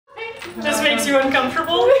This makes you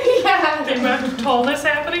uncomfortable? Yeah. The amount of tallness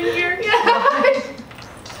happening here? Yeah.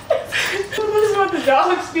 This is what the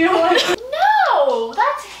dogs feel like. No,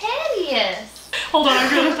 that's hideous. Hold on,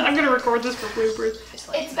 I'm gonna record this for bloopers.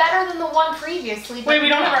 It's better than the one previously. Wait, we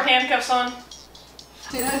don't have our handcuffs on.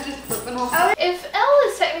 If Elle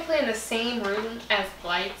is technically in the same room as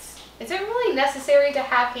Lights, is it really necessary to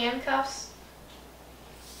have handcuffs?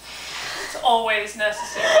 It's always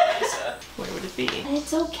necessary, Misa. What would it be?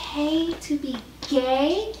 It's okay to be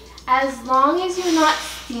gay as long as you're not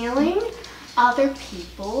stealing other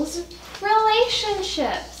people's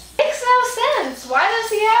relationships. Makes no sense. Why does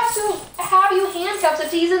he have to have you handcuffed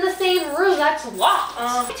if he's in the same room that's locked?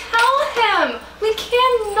 Tell him we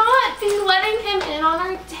cannot be letting him in on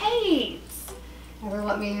our dates. Either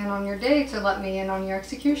let me in on your dates or let me in on your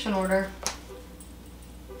execution order.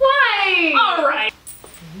 Why? All right.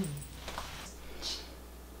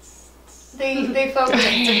 They focus. I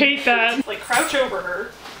hate that. Like crouch over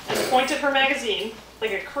her and point at her magazine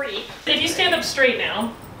like a creep. If you stand up straight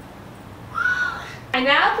now. I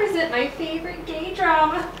now present my favorite gay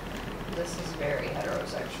drama. This is very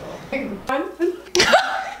heterosexual.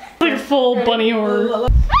 Like full bunny horror. Oh,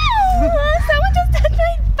 someone just touched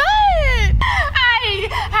my butt! I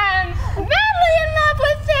am madly in love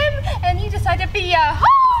with him, and he decided to be a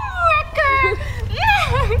homewrecker!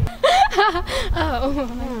 Oh,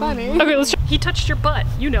 funny. Okay, he touched your butt.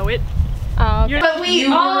 You know it. But we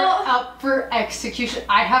You all... were up for execution.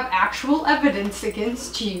 I have actual evidence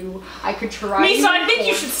against you. I could try. Misa, I think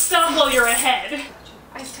you should stop while you're ahead.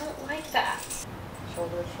 I don't like that.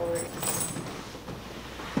 Shoulder, shoulder.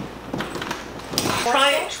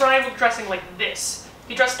 Try dressing like this. If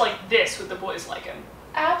you dressed like this, would the boys like him?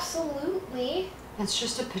 Absolutely. It's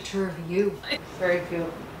just a picture of you. Very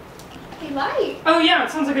cute. Hey, Light. Oh yeah, it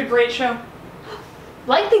sounds like a great show.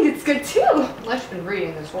 Light thinks it's good too. Light's been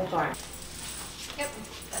reading this whole time. Yep,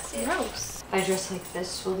 that's it. Gross. I dress like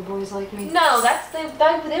this, will the boys like me? No, that's they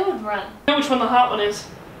would run. I know which one the hot one is.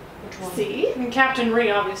 Which one? See? And Captain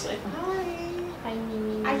Ri, obviously. I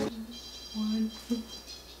mean...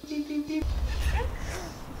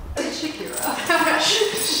 Shakira.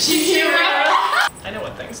 Shakira. I know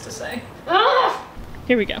what things to say.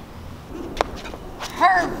 Here we go.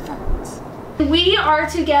 Perfect. We are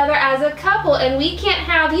together as a couple, and we can't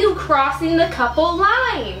have you crossing the couple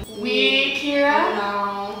line. We, Kira?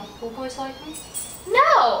 No. Will boys like me?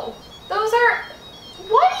 No, those are...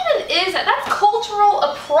 What even is that? That's cultural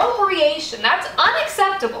appropriation. That's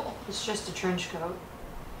unacceptable. It's just a trench coat.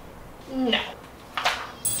 No.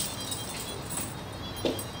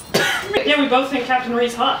 Yeah, we both think Captain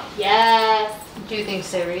Ri's hot. Yes. Do you think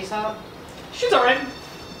Sayri's hot? She's alright.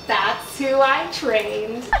 That's who I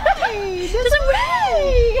trained.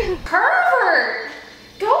 Desiree! Pervert!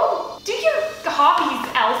 Go do your hobbies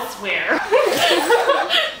elsewhere.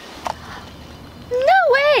 No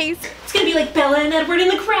ways! It's gonna be like Bella and Edward in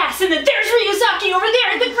the grass, and then there's Ryuzaki over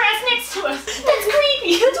there in the grass next to us. That's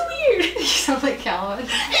creepy. That's weird. You sound like Calvin.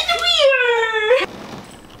 It's weird.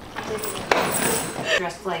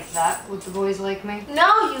 Dressed like that, would the boys like me?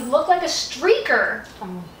 No, you look like a streaker.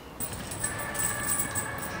 Oh.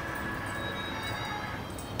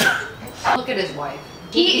 Look at his wife.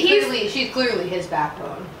 She's clearly his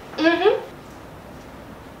backbone. Mm-hmm.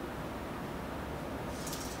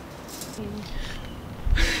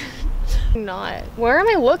 Not. Where am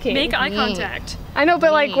I looking? Make eye contact. I know,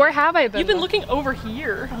 but like, where have I been? You've been looking over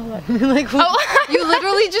here. Like, you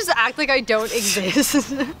literally just act like I don't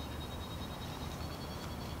exist.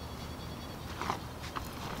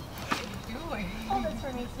 Oh, that's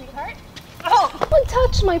for me, sweetheart. Oh! Someone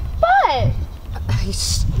touched my butt!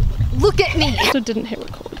 Look at me! So didn't hit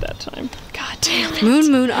record that time. God damn it.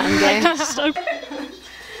 Moon, I'm gay.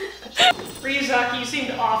 Ryuzaki, you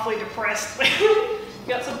seemed awfully depressed. You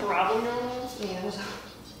got some problem going on? Yes.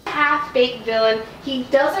 Half-baked villain. He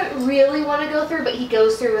doesn't really want to go through, but he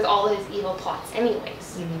goes through with all his evil plots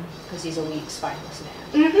anyways. Because he's a weak, spineless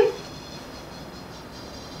man.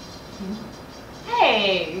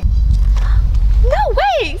 Hey! No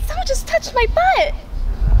way! Someone just touched my butt!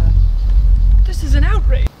 This is an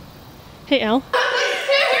outrage. Hey, Elle.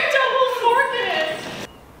 Double forked.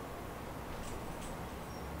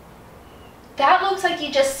 That looks like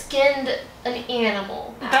you just skinned an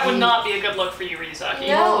animal. That would not be a good look for you, Ryuzaki.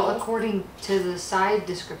 No. Well, according to the side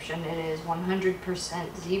description, it is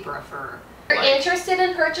 100% zebra fur. If you're interested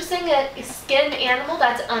in purchasing a skinned animal,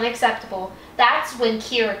 that's unacceptable. That's when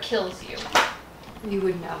Kira kills you. You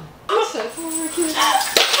would know.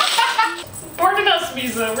 Pardon us,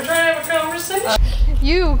 Misa. We're trying to have a conversation.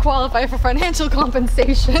 You qualify for financial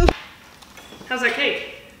compensation. How's that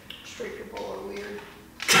cake? Straight people are weird.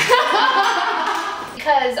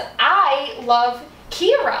 because I love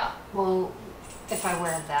Kira. Well, if I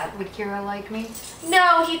wear that, would Kira like me?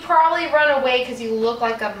 No, he'd probably run away because you look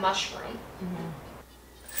like a mushroom.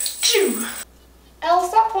 Phew. Elle,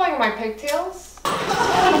 stop pulling my pigtails.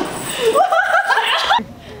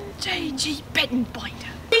 JG Bettenbinder.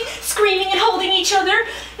 Screaming and holding each other,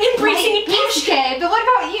 embracing and passion. Okay, but what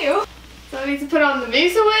about you? So I need to put on the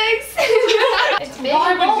Misa wigs. It's big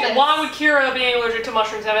and bulbous. Why would Kira being allergic to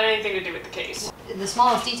mushrooms have anything to do with the case? The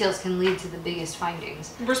smallest details can lead to the biggest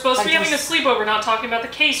findings. We're supposed to be having a sleepover, not talking about the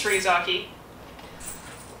case, Ryuzaki.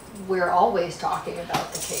 We're always talking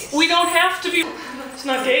about the case. We don't have to be. It's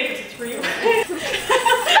not gay because it's real.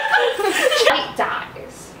 Light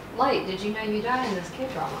dies. Light, did you know you die in this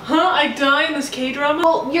K-drama? Huh? I die in this K-drama?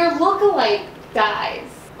 Well, your look-alike dies.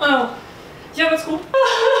 Oh. Yeah, that's cool.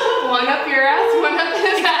 One up your ass, one up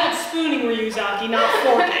his ass. Spooning Ryuzaki, not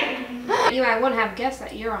forking. You might want to have guessed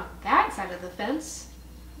that you're on that side of the fence.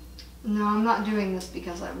 No, I'm not doing this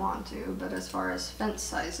because I want to, but as far as fence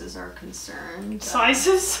sizes are concerned...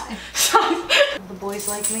 Sizes? The boys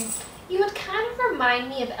like me? You would kind of remind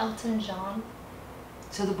me of Elton John.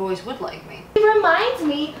 So the boys would like me. He reminds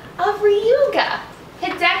me of Ryuga.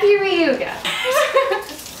 Hideki Ryuga.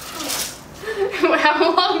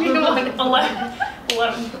 How long do you want it?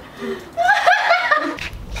 11.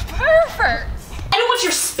 Perfect. I don't want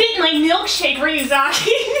your spit in my milkshake,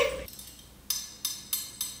 Ryuzaki.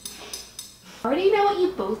 I already know what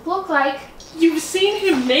you both look like. You've seen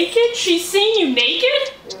him naked? She's seen you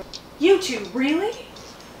naked? You two, really?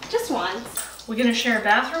 Just once. We gonna share a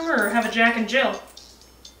bathroom or have a Jack and Jill?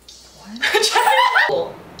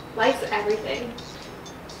 What? Likes everything.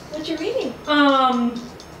 What you reading?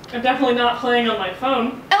 I'm definitely not playing on my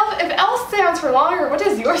phone. If L stands for longer, what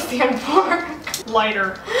does yours stand for?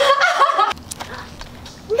 Lighter.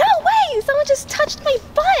 No way! Someone just touched my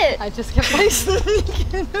butt! I just kept my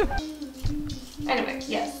sneaking. Anyway,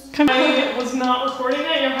 yes. I was not recording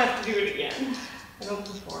that, you'll have to do it again. I don't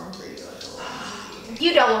perform for you like a lot.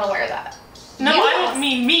 You don't want to wear that. No, I don't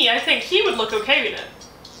mean me. I think he would look okay with it.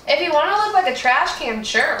 If you want to look like a trash can,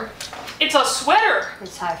 sure. It's a sweater.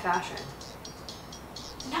 It's high fashion.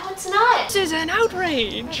 No, it's not. This is an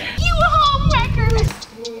outrage. You homewreckers!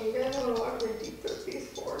 You guys want to watch me deep throat these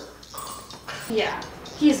four? Yeah,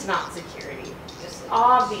 he's not security. Just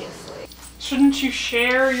obviously. Shouldn't you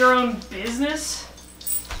share your own business?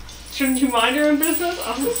 Shouldn't you mind your own business?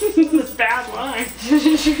 Oh, this is a bad line.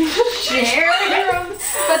 Share your own...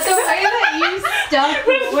 But the way that you stuck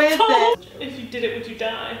with it... If you did it, would you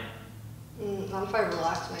die? Not if I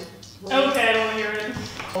relax my... Okay, I don't want to hear it.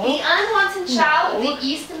 The unwanted child of the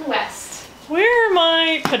East and West. Where are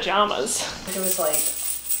my pajamas? It was like...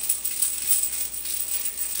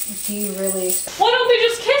 Do you really... Why don't they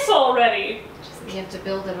just kiss already? You have to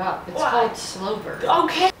build it up. It's Why? called slow burn.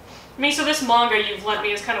 Okay. Misa, this manga you've lent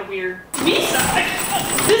me is kind of weird. Misa!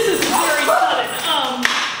 This is very sudden.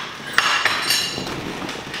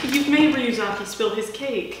 You've made Ryuzaki spill his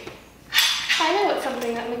cake. I know it's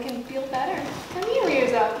something that make him feel better. Come here,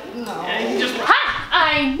 Ryuzaki. No. Yeah, you just... Ha!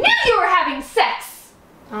 I knew you were having sex!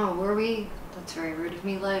 Oh, were we? That's very rude of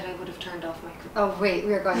me, Light. I would have turned off my... Oh, wait.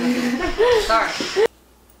 We are going to... Sorry.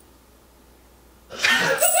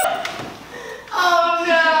 Oh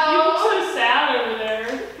You look no! so sad over there.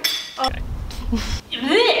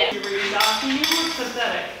 Ryuzaki, you look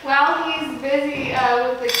pathetic. While he's busy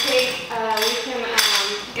with the cake, we can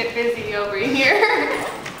get busy over here.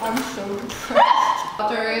 I'm so depressed.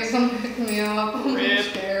 Sorry, come pick me up. I'm Rip.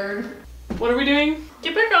 scared. What are we doing?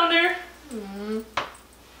 Get back on there.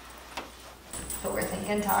 But we're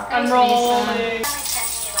thinking tacos. I'm rolling.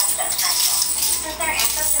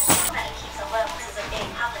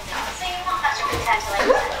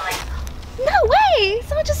 No way!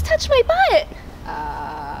 Someone just touched my butt!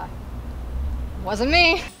 Wasn't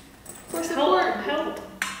me. For support. Help.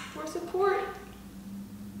 For support.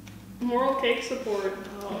 Moral cake support.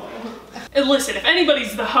 Oh. And listen, if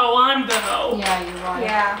anybody's the hoe, I'm the hoe. Yeah, you are.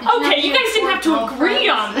 Yeah. Okay, you guys didn't have to agree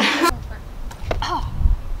on that. Oh.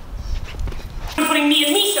 I'm putting me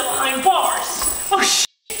and Misa behind bars. Oh, shit.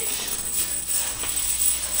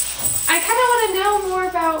 I kind of want to know more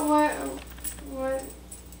about what...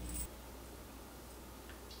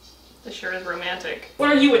 This sure is romantic. What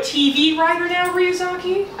are you, a TV writer now,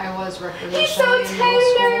 Ryuzaki? I was recreationally He's so in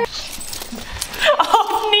tender! middle school.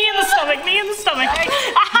 Oh, knee in the stomach, knee in the stomach.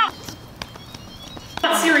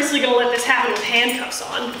 I'm not seriously gonna let this happen with handcuffs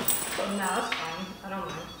on. No, that's fine. I don't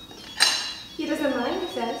mind. He doesn't mind, he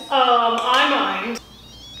says. I mind.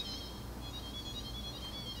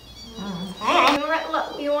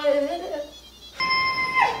 You want to...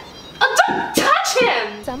 Oh, don't touch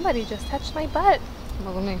him! Somebody just touched my butt.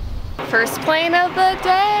 Follow me. First plane of the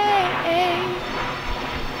day.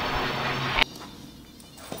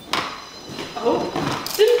 Oh,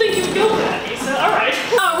 didn't think you'd go that, Misa. All right.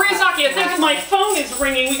 Ryuzaki, I think my phone is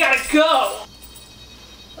ringing. We gotta go.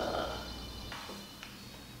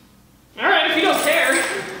 All right, if you don't care.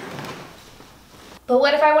 But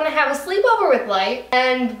what if I want to have a sleepover with Light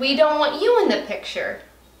and we don't want you in the picture?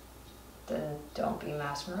 Then don't be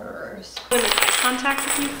mass murderers. I'm in eye contact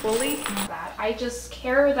with you fully. That I just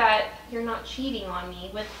care that you're not cheating on me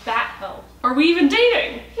with that hoe. Are we even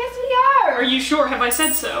dating? Yes, we are. Are you sure? Have I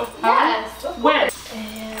said so? Yes. Of When? course.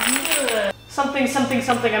 And something, something,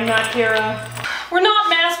 something. I'm not Kira. We're not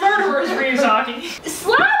mass murderers, Ryuzaki.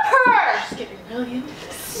 Slap her! Just getting brilliant.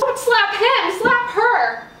 Don't slap him. Slap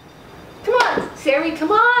her. Come on, Sari.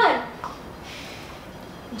 Come on.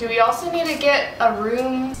 Do we also need to get a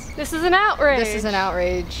room? This is an outrage. This is an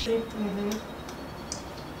outrage. This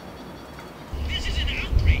is an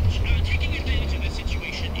outrage. Taking advantage of the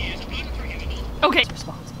situation is unforgivable. Okay.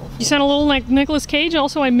 You sound a little like Nicolas Cage.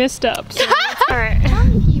 Also, I missed up. So All right.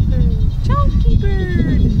 Chunky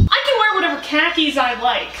bird. I can wear whatever khakis I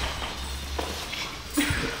like.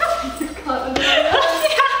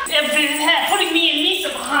 Putting me and Misa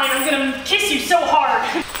behind, I'm gonna kiss you so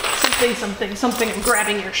hard. Something, something, something, I'm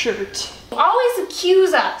grabbing your shirt. Always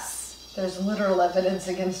accuse us. There's literal evidence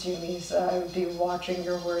against you, Misa. I would be watching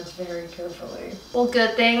your words very carefully. Well,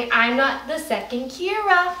 good thing I'm not the second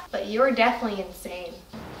Kira, but you're definitely insane.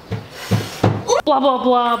 Blah, blah,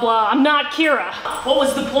 blah, blah. I'm not Kira. What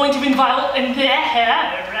was the point of inviolate?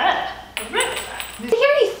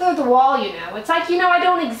 Security through the wall, you know. It's like you know I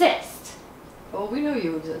don't exist. Well, we know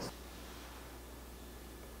you exist.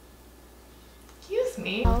 Excuse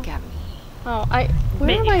me. Look at me. Oh,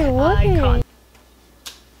 where am I looking?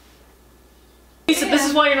 Lisa, this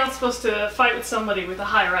is why you're not supposed to fight with somebody with a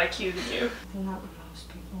higher IQ than you. Not most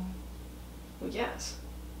people. Well, yes.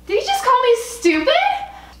 Did you just call me stupid?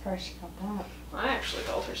 Surprised she got that. I actually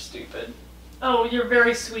called her stupid. Oh, you're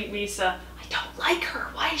very sweet, Misa. I don't like her.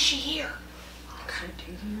 Why is she here?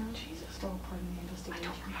 Jesus, don't pardon the investigation. I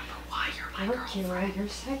don't remember why you're my You're girlfriend. Kira, you're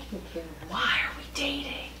second Kira. Why are we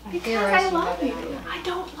dating? Because I love you. I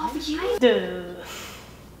don't love you. Duh.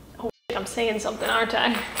 Oh, I'm saying something, aren't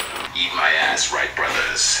I? Eat my ass right,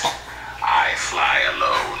 brothers. I fly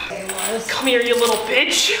alone. Come here, you little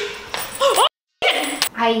bitch.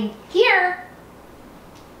 I'm here.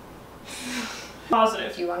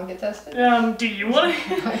 Positive. Do you want to get tested? Do you want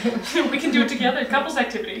to? We can do it together. Couples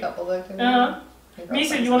activity. Couple activity.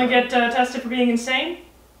 Misa, you want to get tested for being insane?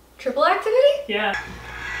 Triple activity? Yeah.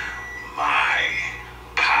 My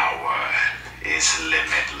power is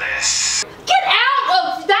limitless. Get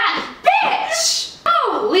out of that bitch!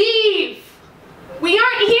 Oh, leave! We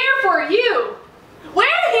aren't here for you.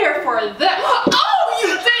 We're here for them. Oh,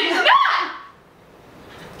 you did not!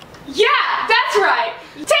 Yeah, that's right.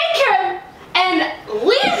 Take him and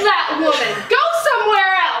leave that woman. Go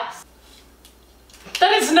somewhere else.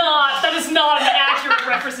 That is not an accurate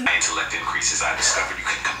representation. My intellect increases. I discovered you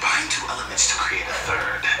can combine two elements to create a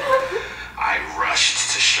third. I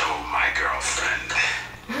rushed to show my girlfriend,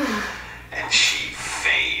 and she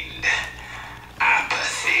feigned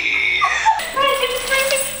apathy.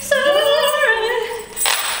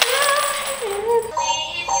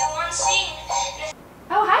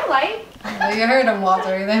 Oh, hi, Light. Well, you heard them,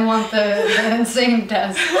 Walter. They want the insane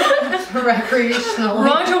test for recreational.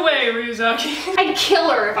 Run away, Ryuzaki. I'd kill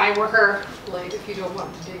her if I were her. Like, if you don't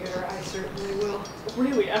want to dig her, I certainly will.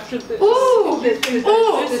 Really, after this? Ooh! This is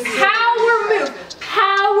Power move!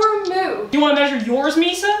 Power move! You want to measure yours,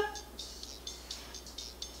 Misa?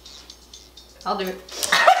 I'll do it.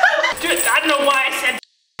 Dude, I don't know why I said.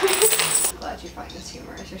 Glad you find this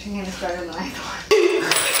humorous. Your singing is better than I thought.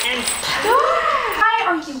 And Why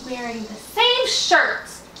are you wearing the same shirt?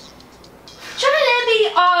 Shouldn't it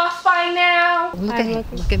be off by now? Look at me.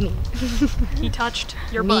 Look at me. he touched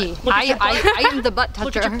your Me. butt. Look at your butt. I am the butt toucher.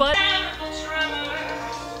 Look at your butt.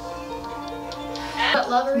 What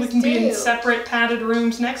lovers We can be do. in separate padded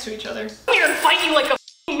rooms next to each other. I'm here and fight you like a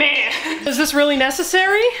f***ing man. Is this really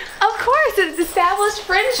necessary? Of course, it's established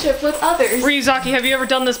friendship with others. Ryuzaki, have you ever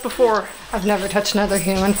done this before? I've never touched another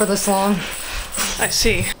human for this long. I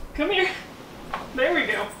see. Come here. There we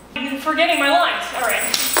go. I'm forgetting my lines. All right.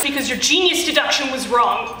 Because your genius deduction was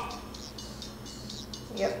wrong.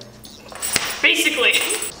 Yep. Basically.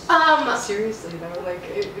 Seriously though, like,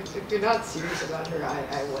 if you're not serious about her,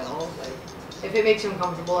 I will. Like, if it makes you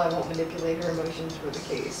uncomfortable, I won't manipulate her emotions for the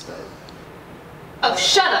case, but... Oh,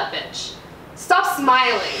 shut up, bitch. Stop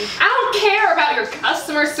smiling. I don't care about your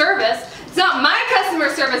customer service. It's not my customer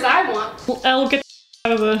service I want. I'll get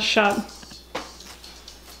out of the shot.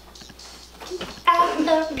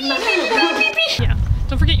 Yeah.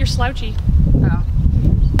 Don't forget your slouchy. Oh.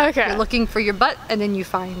 Okay. You're looking for your butt and then you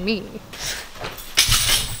find me.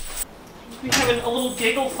 We're having a little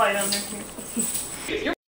giggle fight on there.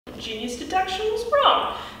 Your genius deduction was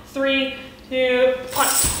wrong. 3, 2, 1.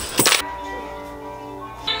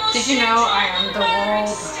 Did you know I am the world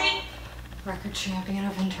record champion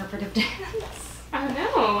of interpretive dance? Oh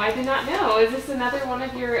no, I did not know. Is this another one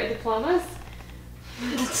of your diplomas?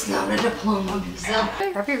 It's not a diploma, Misa.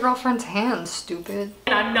 Grab your girlfriend's hand, stupid.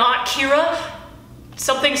 I'm not Kira.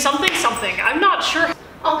 Something, something, something. I'm not sure.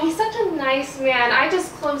 Oh, he's such a nice man. I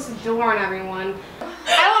just closed the door on everyone.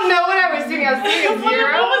 I don't know what I was doing. I was doing a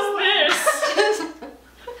zero. What was this?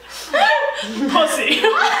 Pussy.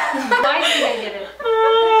 Why did I get it?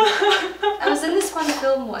 I was in this one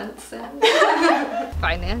film once. And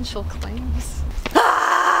financial claims.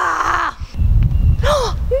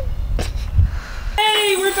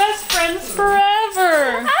 Hey, we're best friends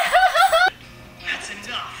forever. That's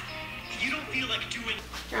enough. You don't feel like doing.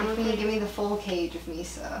 I'm gonna give me the full cage of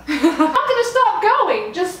Misa. I'm not gonna stop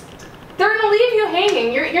going. Just, they're gonna leave you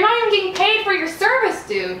hanging. You're not even getting paid for your service,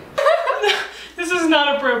 dude. This is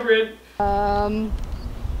not appropriate. Why are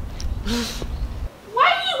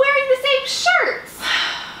you wearing the same shirts?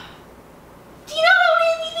 Do you not own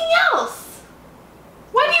anything else?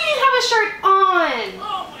 Why do you even have a shirt on?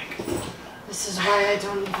 Oh my god. This is why I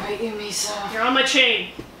don't invite you, Misa. You're on my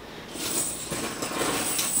chain.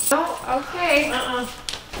 Oh, okay.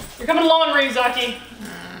 You're coming along, Ryuzaki.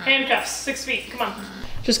 Handcuffs, 6 feet. Come on.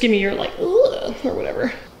 Just give me your like, ugh, or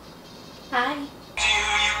whatever. Hi.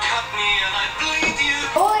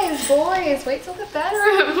 Boys, wait till the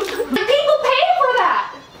bedroom. People pay for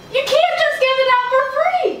that. You can't just give it out for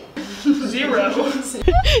free.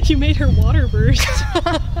 0. You made her water burst.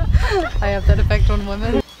 I have that effect on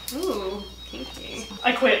women. Ooh, kinky.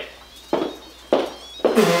 I quit. Such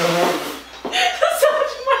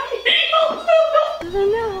my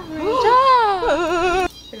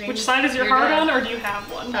needle. Which side is your heart on, or do you have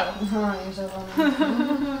one?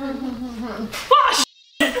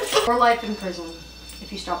 Or life in prison.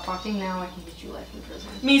 If you stop talking now, I can get you life in prison.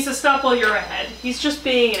 Misa, stop while you're ahead. He's just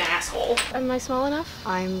being an asshole. Am I small enough?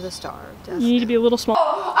 I'm the star of death. You need to be a little small.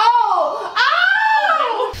 Oh!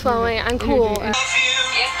 Chloe, I'm cool.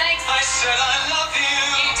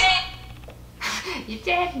 You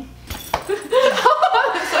did.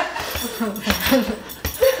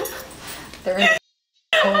 They're in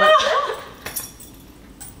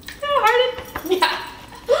Yeah.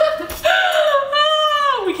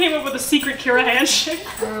 We came up with a secret Kira handshake.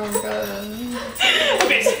 Oh god.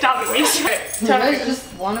 Okay, stop it, Misa. You guys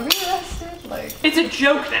just want to be arrested? Like, It's a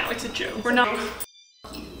joke now. It's a joke. We're not.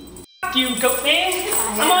 Fuck you, goat man.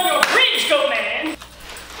 I'm on your bridge, goat man.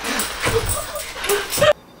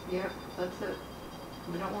 yep, that's it.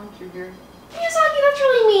 We don't want you here. Miyazaki, that's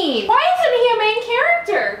really mean. Why isn't he a main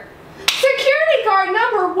character? Security guard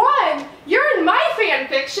number 1. You're in my fan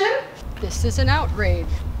fiction. This is an outrage.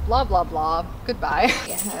 Blah blah blah. Goodbye.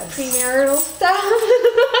 Yes. Premarital stuff.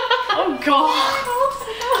 Oh god.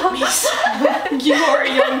 Misa, you are a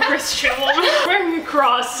young Christian woman. Wearing a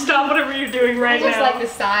cross. Stop whatever you're doing right I just now. like the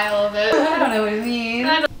style of it. I don't know what it means.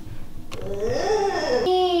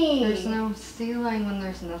 There's I no stealing when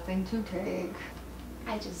there's nothing to take.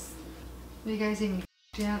 just. You guys even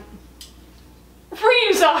yet?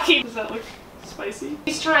 Ryuzaki. Does that look spicy?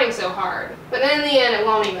 He's trying so hard, but in the end, it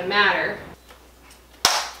won't even matter.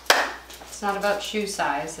 It's not about shoe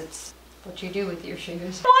size, it's what you do with your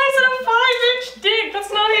shoes. Why is it a 5-inch dick?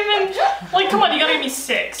 That's not even, like, come on, you gotta give me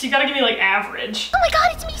 6. You gotta give me, like, average. Oh my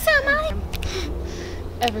god, it's Misa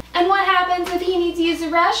Amane. And what happens if he needs to use the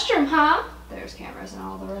restroom, huh? There's cameras in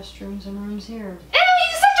all the restrooms and rooms here. Ew,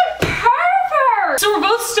 he's such a pervert! So we're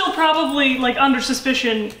both still probably, like, under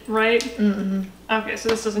suspicion, right? Mm-hmm. Okay, so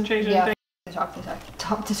this doesn't change anything. Yeah. The top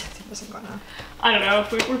detective isn't going on. I don't know,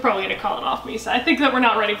 we're probably gonna call it off, Misa. I think that we're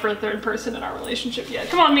not ready for a third person in our relationship yet.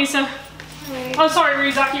 Come on, Misa. Right. Oh, sorry,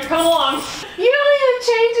 Ryuzaki, you're coming along. You don't even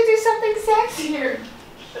change to do something sexier.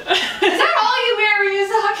 Is that all you wear,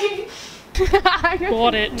 Ryuzaki?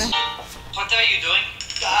 Bought it. What are you doing?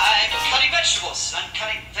 I'm cutting vegetables. I'm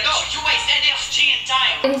cutting vegetables. No, you waste energy and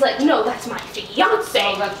time. And he's like, no, that's my fiance.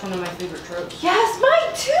 Oh, that's one of my favorite tropes. Yes,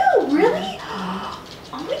 mine too. Really? Oh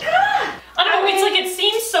my god. I don't know, it's like it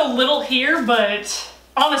seems so little here, but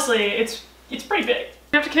honestly, it's pretty big.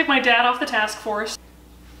 We have to kick my dad off the task force.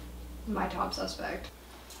 My top suspect.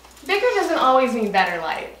 Bigger doesn't always mean better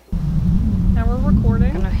light. Now we're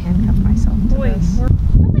recording. I'm gonna handcuff myself to this.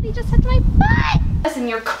 Somebody just hit my butt. And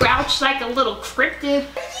you're crouched like a little cryptid. Yay!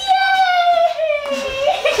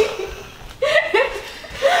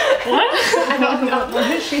 What? I'm no.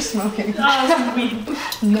 What is she smoking? Some weed.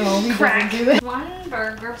 No, we Crack. doesn't do that. 1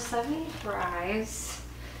 burger, 7 fries,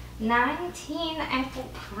 19 apple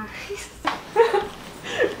pies.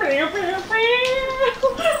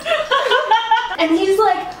 And he's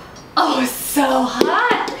like, oh, it's so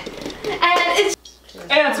hot. And it's...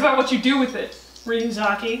 And it's about what you do with it,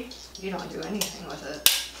 Ryuzaki. You don't do anything with it.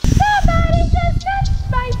 Somebody just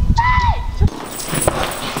touched my face!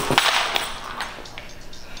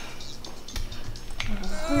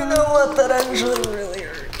 You know what? That actually really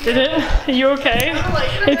hurt. Did it? Are you okay?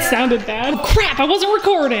 It sounded bad. Oh, crap, I wasn't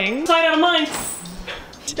recording. Side out of mind.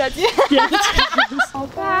 That's Yeah.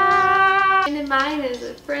 And then mine is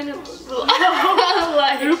a friend of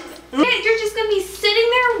like, you're just gonna be sitting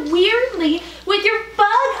there weirdly with your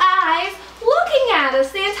bug eyes looking at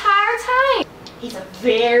us the entire time. He's a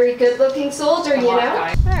very good looking soldier, you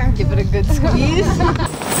know? There, give it a good squeeze.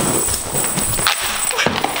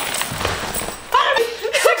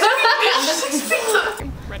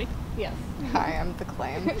 Ready? Yes. Hi, I'm the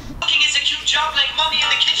clam. Cooking is a cute job like mommy in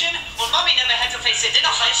the kitchen. Well, mommy never had to face a dinner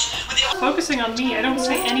fight with the... Focusing on me, I don't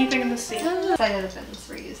say anything in the scene. Side of the fence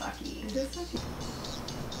for Ryuzaki.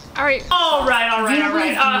 Alright.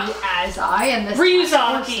 Alright. As I am this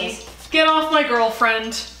Ryuzaki, get off my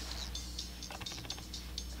girlfriend.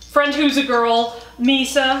 Friend who's a girl,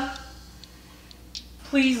 Misa.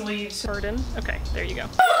 Please leave. Pardon? Okay, there you go.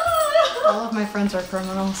 All of my friends are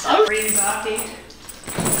criminals. Oh, Ryuzaki.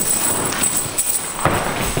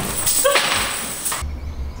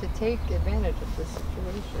 To take advantage of this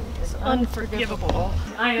situation is Unforgivable.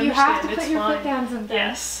 I understand. You have to it's put your fine. foot down sometimes.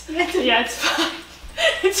 Yes. Yeah, it's fine.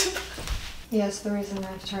 It's fine. Yes, the reason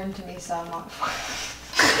I've turned to Misa Amane.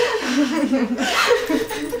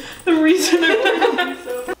 The reason I'm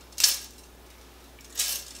so.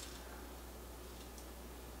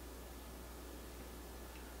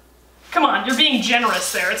 Come on, you're being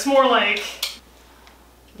generous there. It's more like...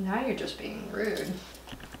 Now you're just being rude.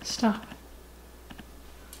 Stop.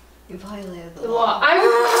 You violated the law.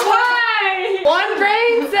 Why? One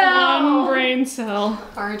brain cell. One brain cell.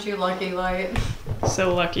 Aren't you lucky, Light?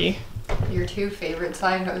 So lucky. Your 2 favorite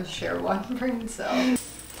side hosts share 1 brain cell.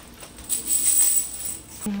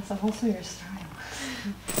 That's also your style.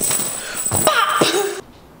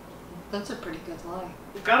 That's a pretty good lie.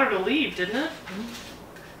 Got her to leave, didn't it?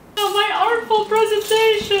 Oh, my artful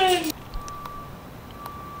presentation!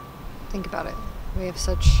 Think about it. We have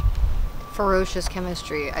such ferocious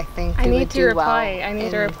chemistry. I think I we need would to do reply. well I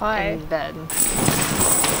need to reply. in bed.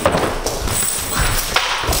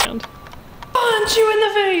 Punch you in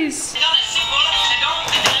the face!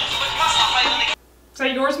 Is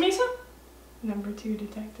that yours, Misa? Number 2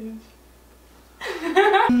 detective.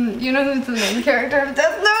 You know who's the main character of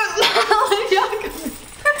Death Note? Yagami.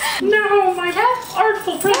 No, my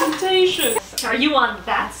artful presentation! Are you on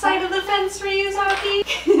that side of the fence, Ryuzaki?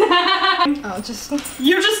 Oh, just...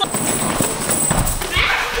 You're just like...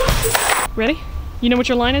 Ready? You know what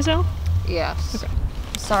your line is, Al? Yes. Okay.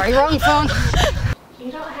 Sorry, wrong phone.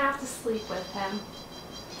 You don't have to sleep with him.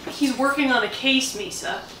 He's working on a case,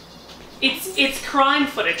 Misa. It's crime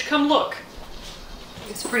footage. Come look.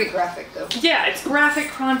 It's pretty graphic, though. Yeah, it's graphic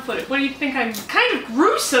crime footage. What do you think? I'm kind of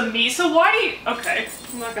gruesome, Misa. Why do you... Okay,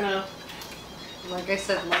 I'm not gonna... Like I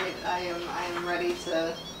said, Light, I am ready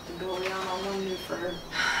to go on one new for her.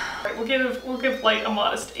 Alright, we'll give Light a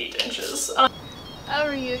modest 8 inches. Oh,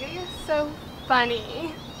 Ryuga, you're so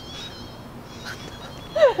funny.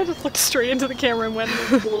 I just looked straight into the camera and went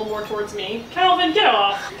a little more towards me. Calvin, get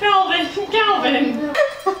off! Calvin! Calvin!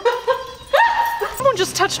 Someone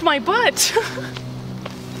just touched my butt!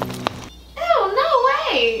 Oh, no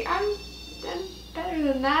way! I'm better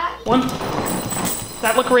than that. One. Does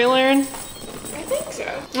that look real, Aaron? I think so.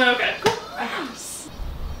 Okay.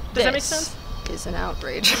 Does that make sense? Is an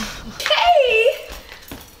outrage. Hey!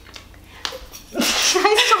 I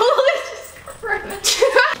totally just confirmed it.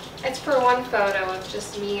 It's for one photo of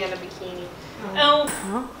just me in a bikini. Oh.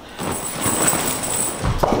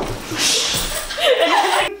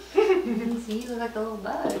 See, you look like a little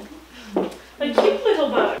bug. A cute little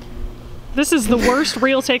bug. This is the worst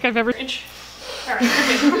real take I've ever... Alright,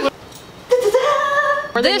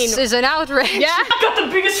 This is an outrage. Yeah? I got the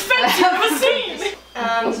biggest fence you've ever seen!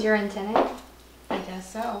 Is your antennae? I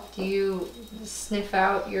guess so. Do you sniff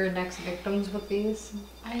out your next victims with these?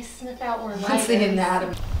 I sniff out where What's light the is.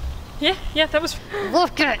 anatomy? Yeah, that was...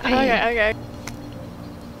 Look at me. Okay.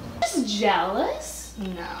 Just jealous?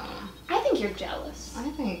 No. I think you're jealous. I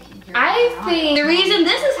think you're I not. think the reason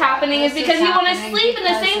this is happening is This is because you want to happening sleep in the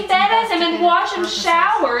because same it's bed as him and investigative watch him purposes.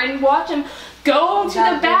 shower and watch him go to the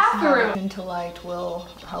That is not bathroom. Into Light will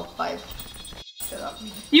help by it up.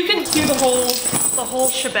 You can do the whole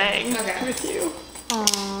shebang with you.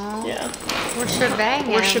 Aww. Yeah. We're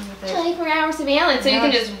shebanging. We're 24-hour surveillance, so you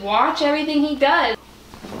can just watch everything he does.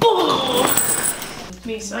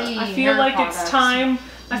 Misa, I feel like it's time.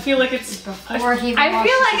 I feel like it's Before he I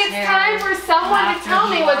feel like it's time for someone to tell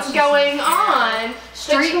me what's going on.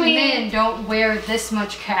 Straight men don't wear this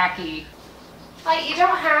much khaki. Like, you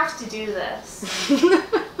don't have to do this.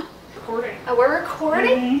 recording. Oh, we're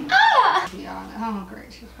recording? Ah! Yeah, oh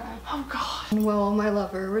great, she's back. Oh god. Will my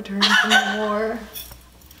lover return from the war?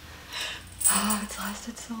 Oh, it's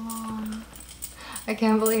lasted so long. I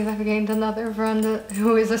can't believe I've gained another friend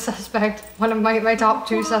who is a suspect. One of my top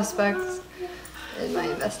 2 suspects in my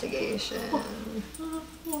investigation.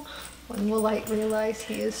 When will Light realize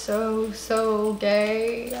he is so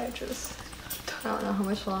gay? I don't know how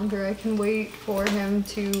much longer I can wait for him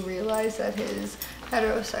to realize that his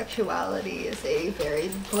heterosexuality is a very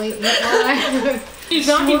blatant lie.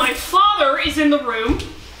 Yagami, my father, is in the room.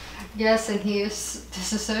 Yes, and he is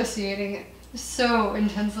disassociating so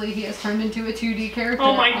intensely he has turned into a 2D character.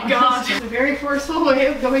 Oh my god. It's a very forceful way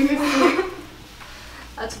of going to sleep.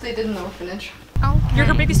 That's what they did in the orphanage. Okay. You're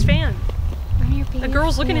her biggest fan. I'm your biggest A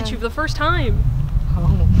girl's looking fan. at you for the first time.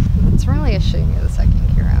 Oh, it's really a shame you're the second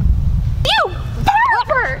Kira. You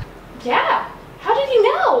pervert! Yeah. How did you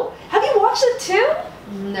know? Have you watched it too?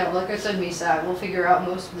 No, like I said, Misa, we'll figure out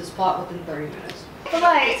most of this plot within 30 minutes. But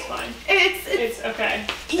like, It's fine. it's okay.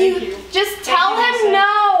 Thank you. Just tell you, him Misa.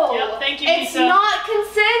 no. Yep, thank you, It's Misa. not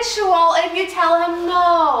consensual if you tell him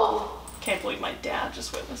no. Can't believe my dad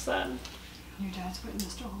just witnessed that. Your dad's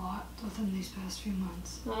witnessed a lot within these past few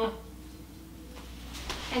months.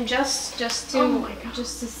 And just Oh my God. to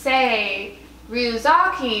say,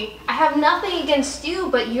 Ryuzaki, I have nothing against you,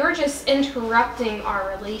 but you're just interrupting our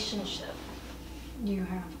relationship. You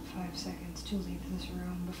have 5 seconds to leave this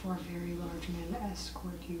room before very large men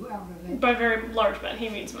escort you out of it. By very large men, he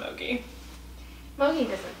means Mogi. Mogi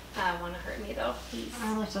doesn't want to hurt me though.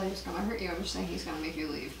 I'm not saying he's gonna hurt you, I'm just saying he's gonna make you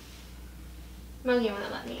leave. Mogi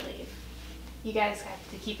wouldn't let me leave. You guys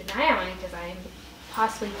have to keep an eye on me because I'm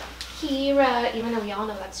possibly Kira, even though we all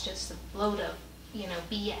know that's just a load of,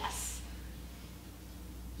 BS.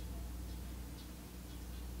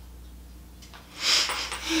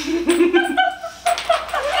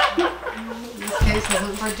 This case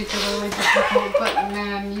isn't particularly difficult, but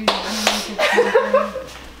man, you make it